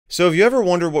So have you ever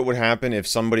wondered what would happen if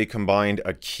somebody combined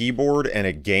a keyboard and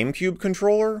a GameCube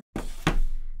controller?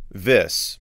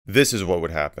 This is what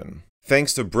would happen.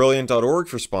 Thanks to Brilliant.org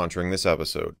for sponsoring this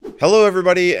episode. Hello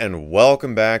everybody and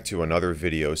welcome back to another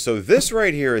video. So this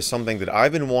right here is something that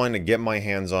I've been wanting to get my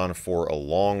hands on for a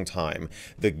long time.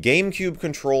 The GameCube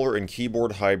controller and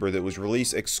keyboard hybrid that was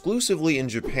released exclusively in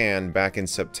Japan back in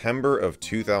September of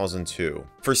 2002.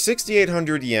 For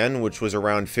 6,800 yen, which was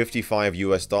around $55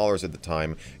 US at the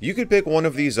time, you could pick one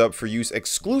of these up for use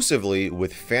exclusively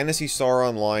with Phantasy Star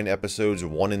Online episodes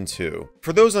 1 and 2.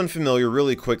 For those unfamiliar,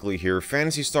 really quickly here,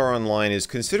 Phantasy Star Online is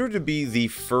considered to be the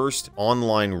first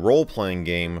online role-playing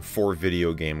game for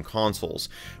video game consoles.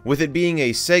 With it being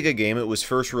a Sega game, it was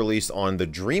first released on the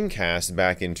Dreamcast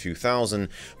back in 2000,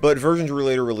 but versions were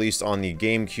later released on the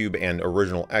GameCube and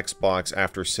original Xbox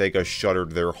after Sega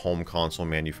shuttered their home console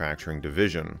manufacturing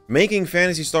division, making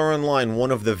Phantasy Star Online one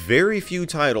of the very few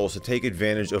titles to take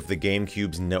advantage of the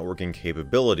GameCube's networking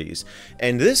capabilities.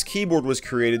 And this keyboard was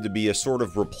created to be a sort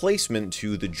of replacement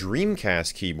to the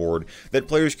Dreamcast keyboard that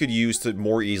players could use to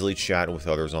more easily chat with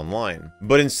others online.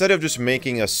 But instead of just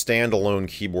making a standalone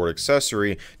keyboard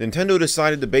accessory, Nintendo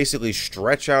decided to basically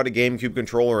stretch out a GameCube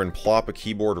controller and plop a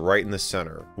keyboard right in the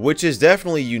center, which is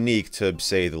definitely unique to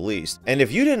say the least. And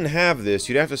if you didn't have this,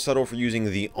 you'd have to settle for using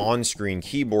the on-screen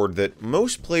keyboard that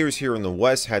most players here in the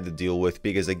West had to deal with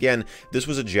because, again, this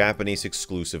was a Japanese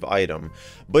exclusive item.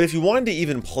 But if you wanted to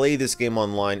even play this game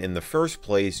online in the first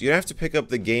place, you'd have to pick up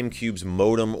the GameCube's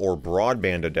modem or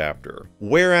broadband adapter,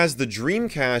 whereas the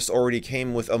Dreamcast already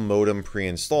came with a modem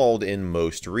pre-installed in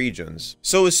most regions.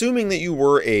 So assuming that you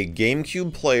were a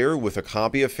GameCube player with a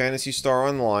copy of Phantasy Star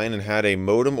Online and had a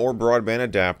modem or broadband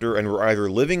adapter and were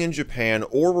either living in Japan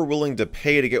or were willing to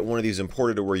pay to get one of these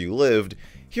imported to where you lived,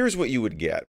 here's what you would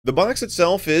get. The box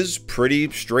itself is pretty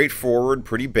straightforward,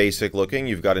 pretty basic looking.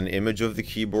 You've got an image of the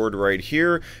keyboard right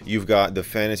here. You've got the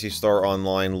Phantasy Star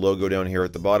Online logo down here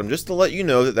at the bottom, just to let you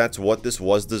know that that's what this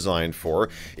was designed for.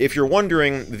 If you're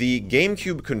wondering, the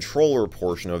GameCube controller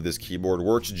portion of this keyboard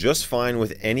works just fine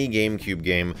with any GameCube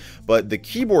game, but the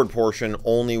keyboard portion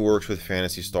only works with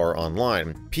Phantasy Star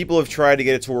Online. People have tried to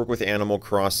get it to work with Animal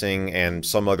Crossing and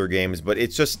some other games, but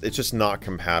it's just not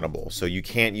compatible. So you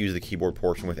can't use the keyboard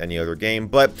portion with any other game,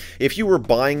 but if you were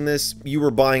buying this, you were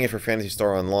buying it for Phantasy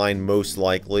Star Online, most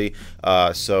likely,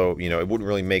 so, you know, it wouldn't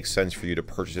really make sense for you to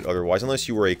purchase it otherwise, unless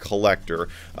you were a collector,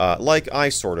 like I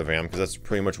sort of am, because that's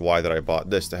pretty much why that I bought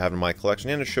this, to have in my collection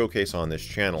and to showcase on this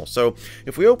channel. So,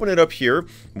 if we open it up here,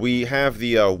 we have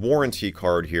the warranty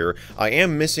card here. I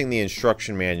am missing the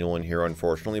instruction manual in here,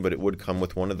 unfortunately, but it would come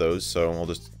with one of those, so I'll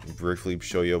just briefly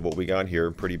show you what we got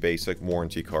here. Pretty basic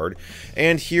warranty card.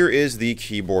 And here is the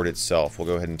keyboard itself. We'll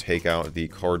go ahead and take out the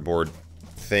cardboard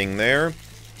thing there,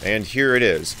 and here it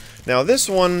is. Now this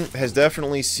one has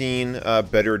definitely seen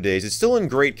better days. It's still in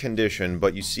great condition,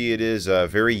 but you see it is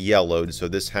very yellowed, so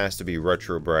this has to be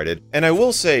retrobrighted. And I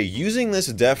will say, using this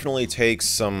definitely takes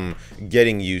some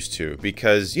getting used to,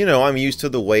 because, you know, I'm used to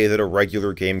the way that a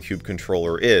regular GameCube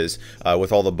controller is,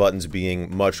 with all the buttons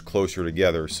being much closer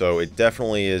together, so it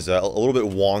definitely is a little bit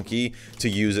wonky to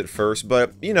use at first,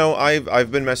 but, you know,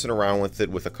 I've been messing around with it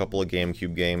with a couple of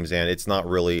GameCube games, and it's not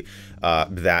really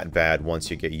that bad once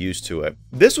you get used to it.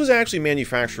 This was actually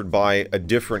manufactured by a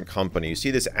different company. You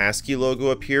see this ASCII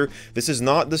logo up here? This is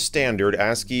not the standard.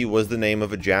 ASCII was the name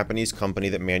of a Japanese company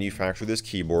that manufactured this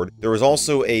keyboard. There was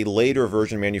also a later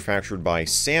version manufactured by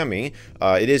Sammy.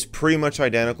 It is pretty much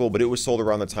identical, but it was sold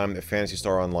around the time that Phantasy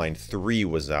Star Online 3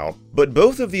 was out. But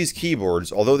both of these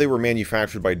keyboards, although they were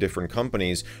manufactured by different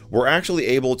companies, were actually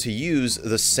able to use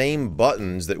the same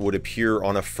buttons that would appear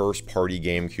on a first-party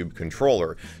GameCube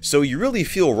controller. So you really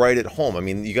feel right at home. I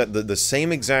mean, you got the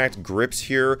same exact grips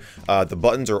here. The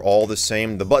buttons are all the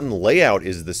same. The button layout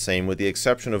is the same, with the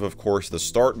exception of course, the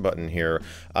start button here,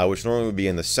 which normally would be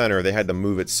in the center. They had to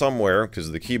move it somewhere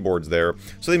because the keyboard's there,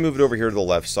 so they moved it over here to the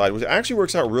left side, which actually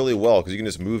works out really well because you can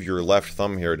just move your left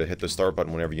thumb here to hit the start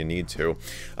button whenever you need to.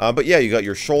 But yeah, you got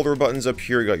your shoulder buttons up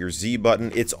here, you got your Z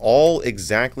button. It's all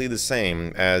exactly the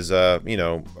same as, you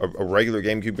know, a regular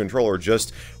GameCube controller,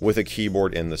 just with a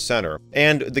keyboard in the center.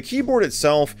 And the keyboard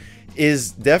itself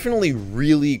is definitely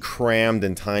really crammed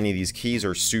and tiny. These keys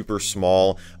are super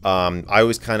small. I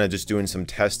was kind of just doing some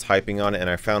test typing on it, and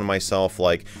I found myself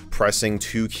like pressing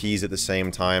 2 keys at the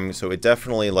same time. So it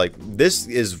definitely, like, this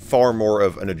is far more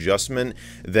of an adjustment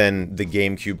than the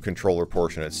GameCube controller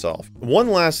portion itself. One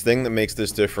last thing that makes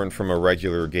this different from a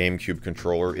regular GameCube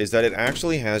controller is that it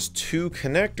actually has 2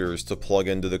 connectors to plug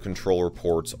into the controller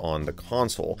ports on the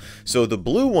console. So the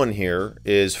blue one here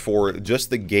is for just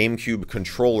the GameCube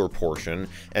controller port portion,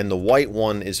 and the white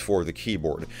one is for the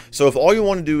keyboard. So if all you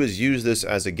want to do is use this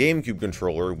as a GameCube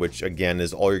controller, which again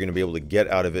is all you're going to be able to get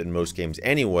out of it in most games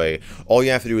anyway, all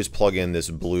you have to do is plug in this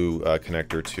blue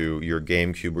connector to your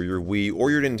GameCube or your Wii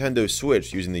or your Nintendo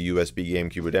Switch using the USB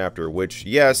GameCube adapter, which,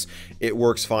 yes, it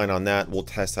works fine on that. We'll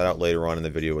test that out later on in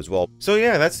the video as well. So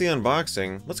yeah, that's the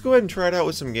unboxing. Let's go ahead and try it out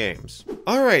with some games.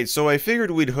 Alright, so I figured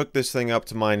we'd hook this thing up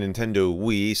to my Nintendo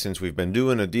Wii, since we've been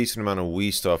doing a decent amount of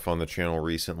Wii stuff on the channel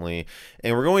recently,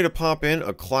 and we're going to pop in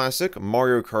a classic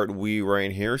Mario Kart Wii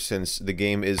right here, since the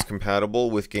game is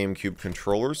compatible with GameCube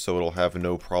controllers, so it'll have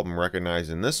no problem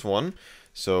recognizing this one.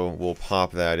 So we'll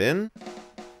pop that in,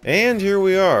 and here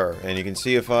we are, and you can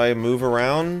see if I move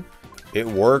around, it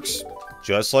works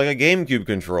just like a GameCube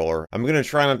controller. I'm gonna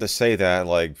try not to say that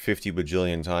like 50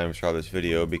 bajillion times throughout this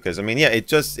video, because I mean, yeah,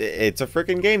 it's a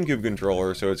freaking GameCube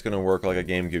controller, so it's gonna work like a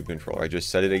GameCube controller. I just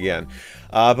said it again.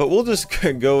 But we'll just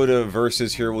go to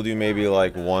versus here. We'll do maybe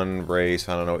like one race,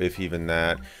 I don't know if even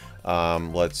that.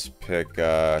 Let's pick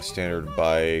standard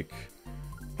bike,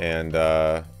 and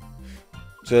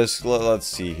just let's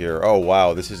see here. Oh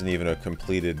wow, this isn't even a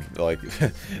completed, like,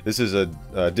 this is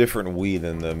a different Wii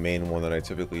than the main one that I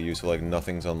typically use, so like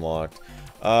nothing's unlocked.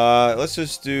 Let's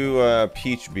just do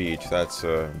Peach Beach. That's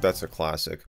a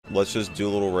classic. Let's just do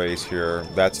a little race here.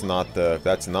 That's not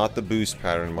the boost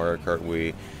pattern in Mario Kart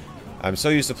Wii. I'm so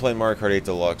used to playing Mario Kart 8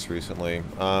 Deluxe recently.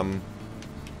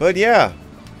 But yeah,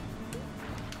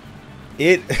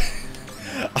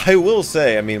 I will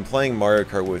say, I mean, playing Mario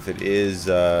Kart with it is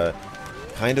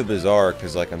kind of bizarre,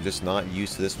 because like I'm just not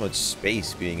used to this much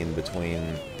space being in between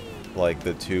like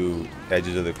the two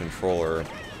edges of the controller.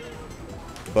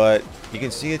 But you can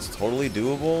see it's totally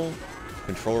doable.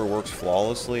 Controller works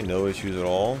flawlessly, no issues at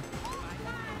all.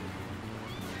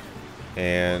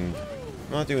 And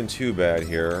I'm not doing too bad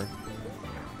here.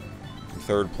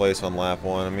 Third place on lap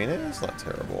 1. I mean, it's not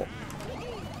terrible.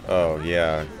 Oh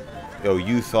yeah. Oh,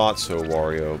 you thought so,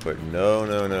 Wario, but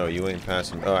no, you ain't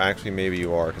passing. Oh, actually, maybe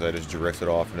you are, because I just drifted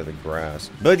off into the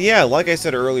grass. But yeah, like I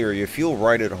said earlier, you feel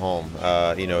right at home,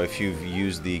 you know, if you've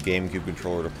used the GameCube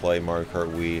controller to play Mario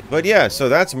Kart Wii. But yeah, so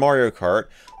that's Mario Kart.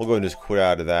 We'll go and just quit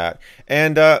out of that.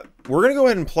 And, we're going to go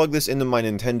ahead and plug this into my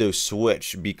Nintendo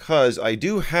Switch, because I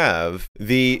do have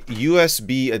the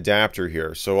USB adapter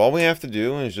here. So all we have to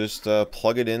do is just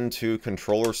plug it into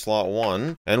controller slot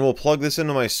 1, and we'll plug this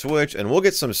into my Switch, and we'll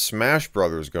get some Smash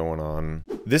Brothers going on.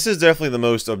 This is definitely the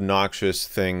most obnoxious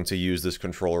thing to use this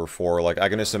controller for. Like, I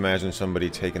can just imagine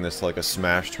somebody taking this to like a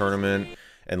Smash tournament,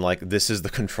 and like, this is the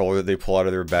controller that they pull out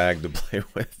of their bag to play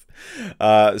with.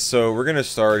 So we're gonna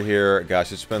start here.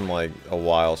 Gosh, it's been like a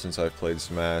while since I've played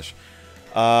Smash.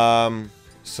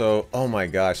 So, oh my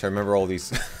gosh, I remember all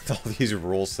these all these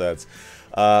rule sets.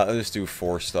 Let's just do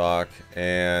 4 stock,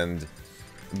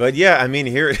 but yeah, I mean,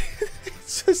 here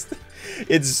it's just,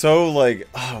 it's so like,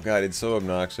 oh god, it's so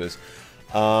obnoxious.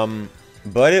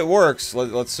 But it works.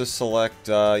 Let's just select,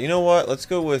 you know what, let's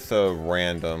go with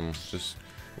random. Just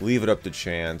leave it up to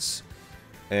chance.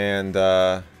 And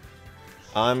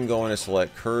I'm going to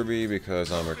select Kirby,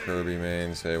 because I'm a Kirby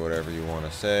main. Say whatever you want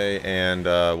to say, and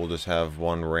we'll just have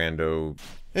one rando.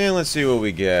 And let's see what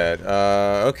we get.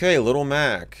 Okay, Little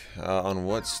Mac. On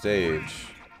what stage?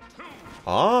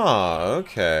 Ah,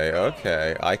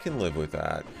 okay, I can live with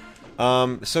that.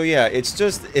 So yeah, it's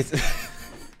just, it's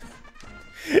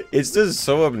just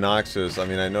so obnoxious. I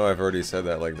mean, I know I've already said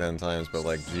that like 10 times, but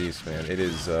like, geez, man, it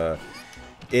is,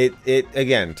 it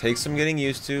again, takes some getting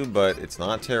used to, but it's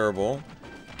not terrible.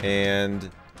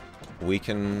 And we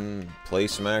can play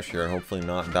Smash here and hopefully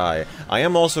not die. I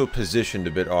am also positioned a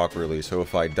bit awkwardly, so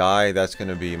if I die, that's going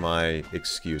to be my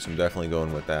excuse. I'm definitely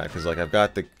going with that, because like I've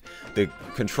got the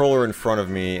controller in front of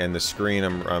me, and the screen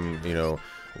I'm you know,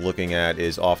 looking at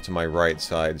is off to my right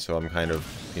side, so I'm kind of,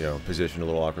 you know, positioned a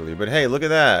little awkwardly. But hey, look at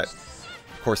that!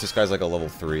 Of course, this guy's like a level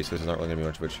 3, so this is not really going to be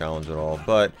much of a challenge at all.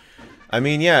 But I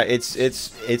mean, yeah, it's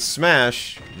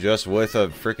Smash, just with a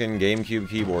freaking GameCube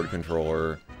keyboard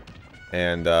controller.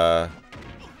 And,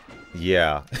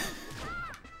 yeah.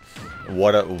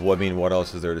 I mean, what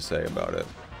else is there to say about it?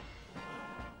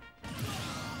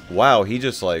 Wow, he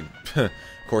just, like... Of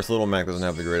course, Little Mac doesn't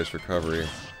have the greatest recovery.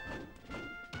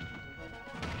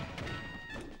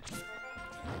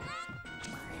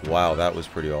 Wow, that was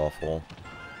pretty awful.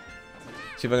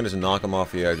 See if I can just knock him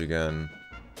off the edge again.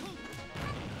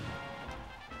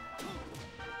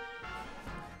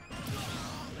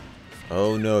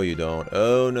 Oh no you don't.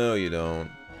 Oh no you don't.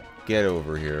 Get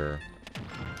over here.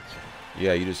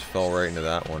 Yeah, you just fell right into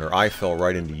that one. Or I fell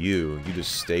right into you. You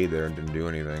just stayed there and didn't do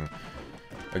anything.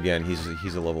 Again,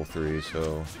 he's a level 3,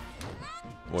 so...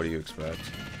 What do you expect?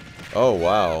 Oh,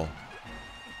 wow.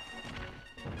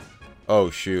 Oh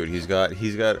shoot, he's got,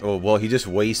 oh, well, he just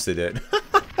wasted it.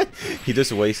 He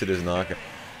just wasted his knockout.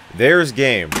 There's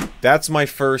game. That's my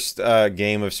first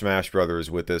game of Smash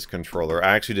Brothers with this controller.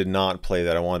 I actually did not play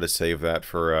that. I wanted to save that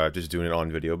for just doing it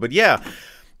on video. But yeah,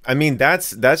 I mean,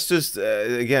 that's just,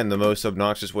 again, the most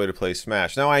obnoxious way to play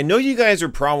Smash. Now, I know you guys are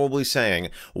probably saying,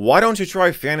 why don't you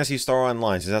try Phantasy Star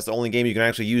Online, since that's the only game you can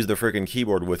actually use the freaking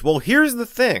keyboard with? Well, here's the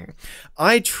thing.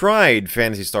 I tried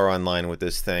Phantasy Star Online with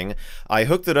this thing. I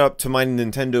hooked it up to my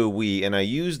Nintendo Wii, and I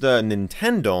used a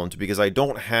Nintendo because I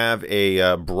don't have a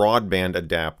broadband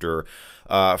adapter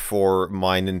for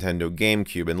my Nintendo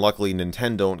GameCube, and luckily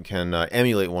Nintendo can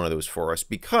emulate one of those for us,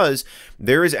 because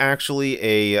there is actually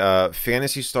a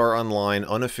Phantasy Star Online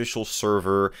unofficial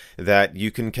server that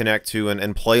you can connect to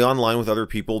and play online with other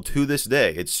people to this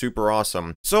day. It's super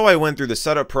awesome. So I went through the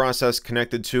setup process,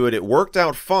 connected to it, it worked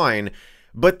out fine,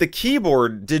 but the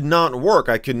keyboard did not work.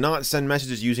 I could not send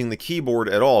messages using the keyboard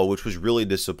at all, which was really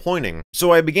disappointing.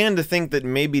 So I began to think that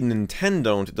maybe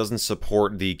Nintendo doesn't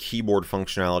support the keyboard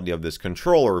functionality of this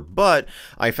controller, but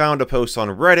I found a post on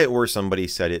Reddit where somebody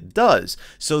said it does.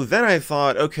 So then I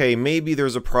thought, okay, maybe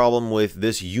there's a problem with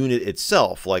this unit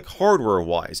itself, like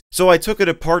hardware-wise. So I took it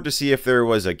apart to see if there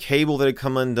was a cable that had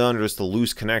come undone or just a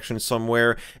loose connection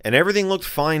somewhere, and everything looked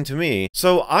fine to me.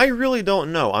 So I really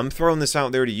don't know. I'm throwing this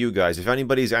out there to you guys. If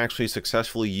anybody's actually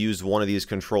successfully used one of these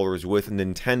controllers with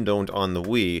Nintendo on the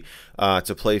Wii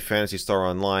to play Phantasy Star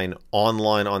Online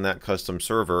on that custom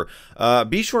server,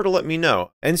 be sure to let me know.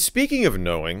 And speaking of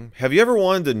knowing, have you ever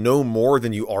wanted to know more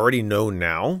than you already know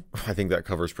now? I think that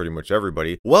covers pretty much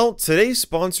everybody. Well, today's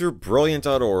sponsor,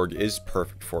 Brilliant.org, is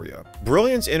perfect for you.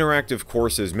 Brilliant's interactive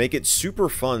courses make it super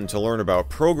fun to learn about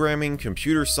programming,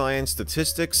 computer science,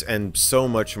 statistics, and so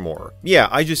much more. Yeah,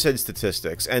 I just said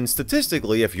statistics, and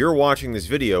statistically, if you're watching this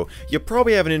video, you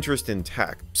probably have an interest in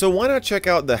tech. So why not check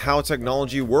out the How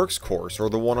Technology Works course, or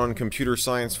the one on computer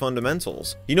science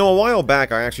fundamentals? You know, a while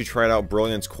back I actually tried out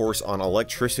Brilliant's course on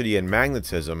electricity and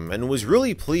magnetism, and was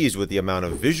really pleased with the amount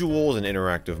of visuals and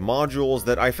interactive modules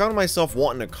that I found myself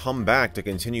wanting to come back to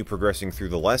continue progressing through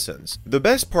the lessons. The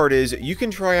best part is, you can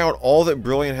try out all that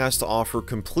Brilliant has to offer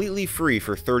completely free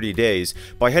for 30 days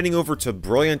by heading over to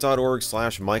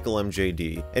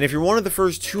brilliant.org/MichaelMJD. And if you're one of the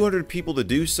first 200 people to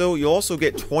do so, you'll also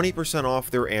get 20% off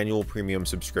their annual premium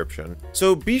subscription.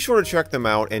 So be sure to check them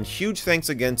out, and huge thanks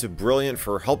again to Brilliant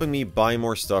for helping me buy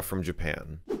more stuff from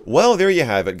Japan. Well, there you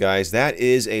have it, guys. That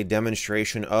is a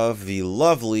demonstration of the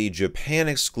lovely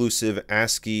Japan-exclusive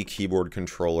ASCII keyboard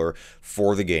controller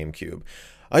for the GameCube.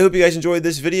 I hope you guys enjoyed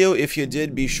this video. If you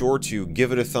did, be sure to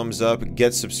give it a thumbs up,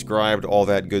 get subscribed, all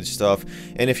that good stuff.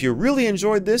 And if you really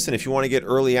enjoyed this, and if you want to get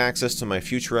early access to my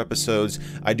future episodes,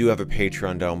 I do have a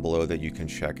Patreon down below that you can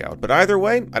check out. But either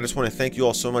way, I just want to thank you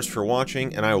all so much for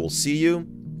watching, and I will see you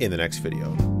in the next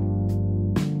video.